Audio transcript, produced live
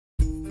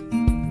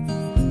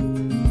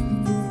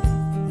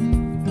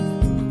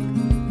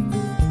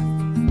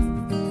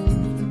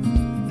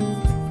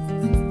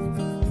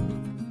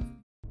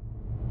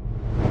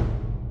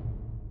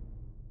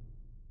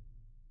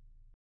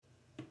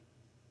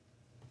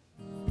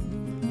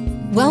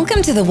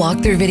Welcome to the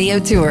walkthrough video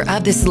tour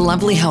of this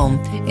lovely home.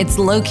 It's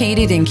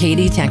located in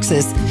Katy,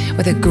 Texas,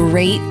 with a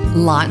great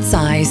lot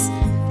size,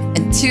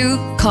 a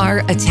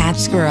two-car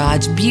attached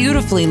garage,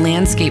 beautifully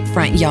landscaped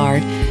front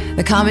yard.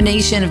 The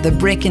combination of the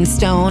brick and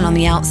stone on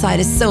the outside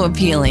is so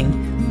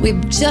appealing. We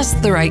have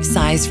just the right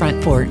size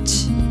front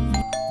porch.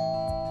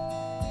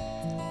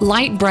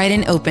 Light, bright,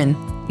 and open.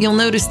 You'll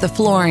notice the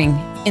flooring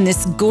in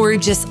this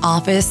gorgeous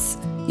office.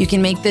 You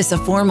can make this a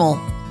formal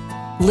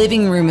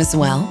living room as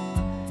well.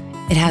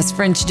 It has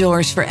French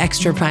doors for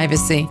extra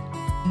privacy.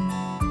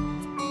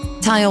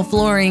 Tile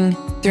flooring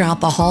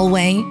throughout the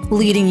hallway,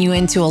 leading you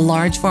into a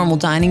large formal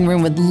dining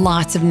room with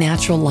lots of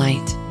natural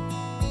light.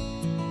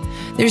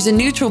 There's a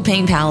neutral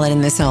paint palette in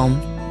this home,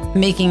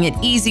 making it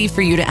easy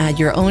for you to add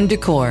your own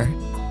decor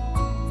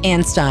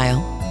and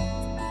style.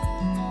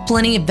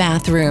 Plenty of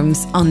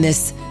bathrooms on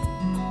this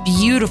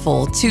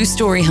beautiful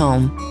two-story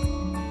home,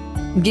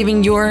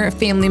 giving your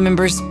family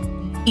members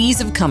ease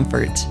of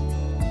comfort.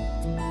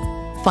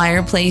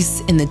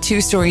 Fireplace in the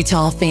two-story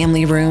tall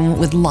family room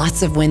with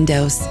lots of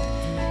windows.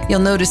 You'll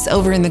notice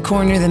over in the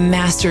corner the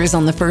master is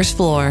on the first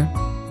floor.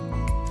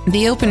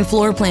 The open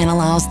floor plan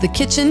allows the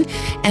kitchen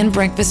and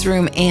breakfast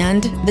room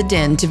and the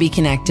den to be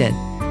connected.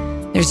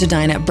 There's a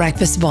dine-up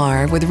breakfast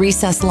bar with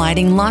recessed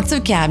lighting, lots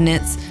of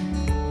cabinets,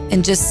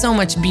 and just so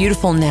much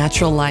beautiful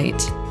natural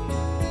light.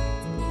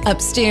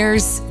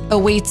 Upstairs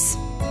awaits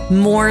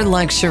more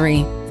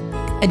luxury,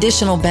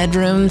 additional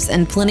bedrooms,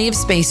 and plenty of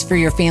space for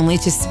your family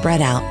to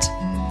spread out.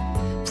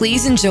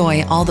 Please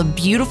enjoy all the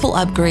beautiful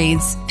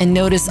upgrades and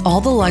notice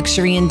all the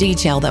luxury and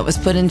detail that was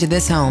put into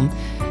this home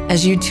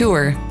as you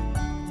tour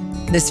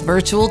this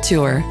virtual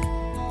tour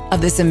of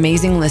this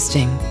amazing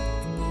listing.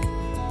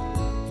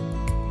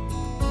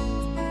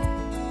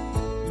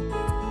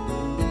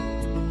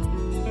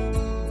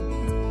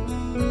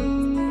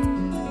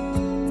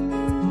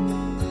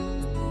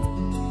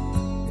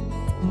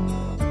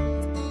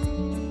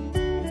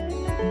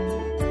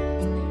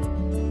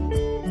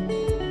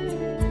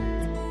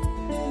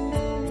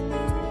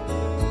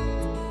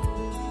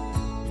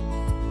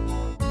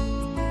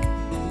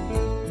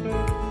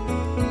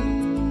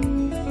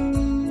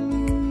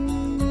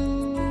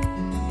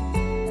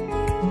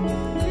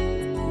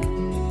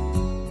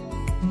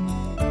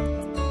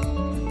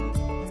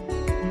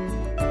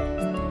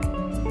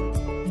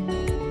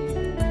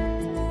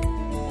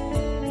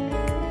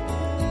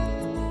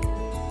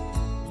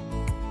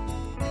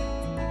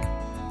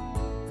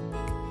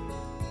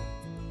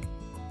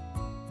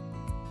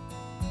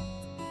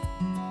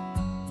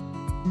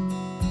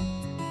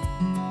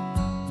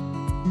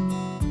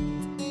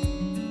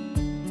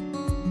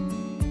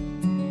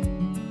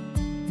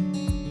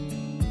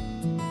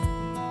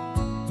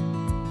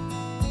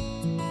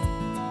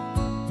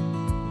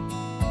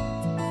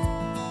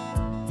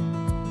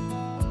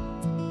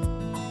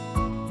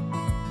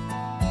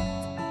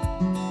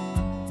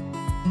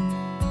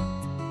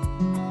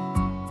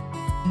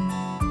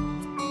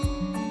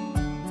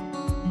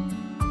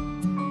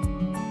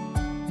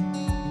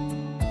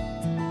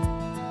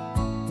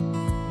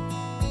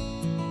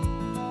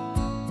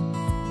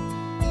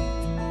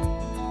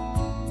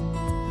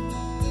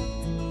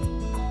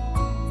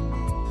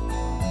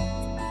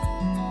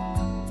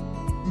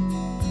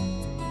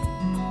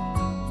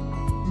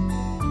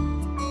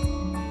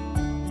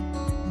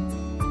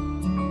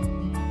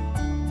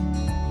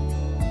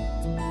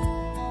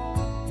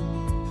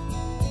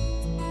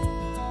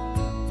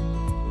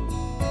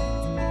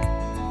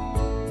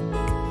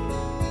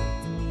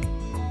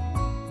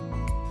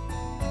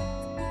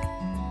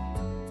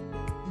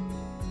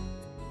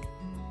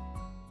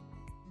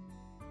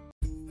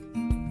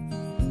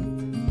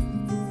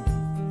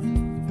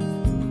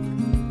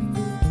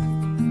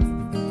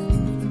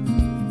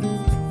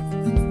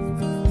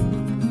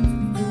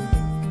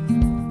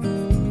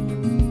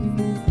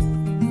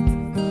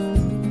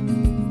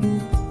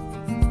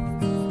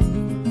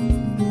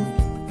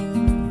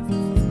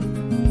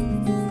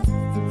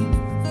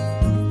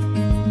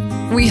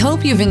 We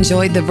hope you've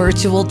enjoyed the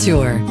virtual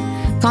tour.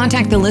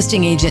 Contact the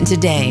listing agent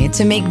today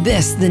to make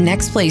this the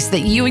next place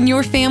that you and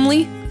your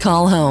family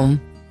call home.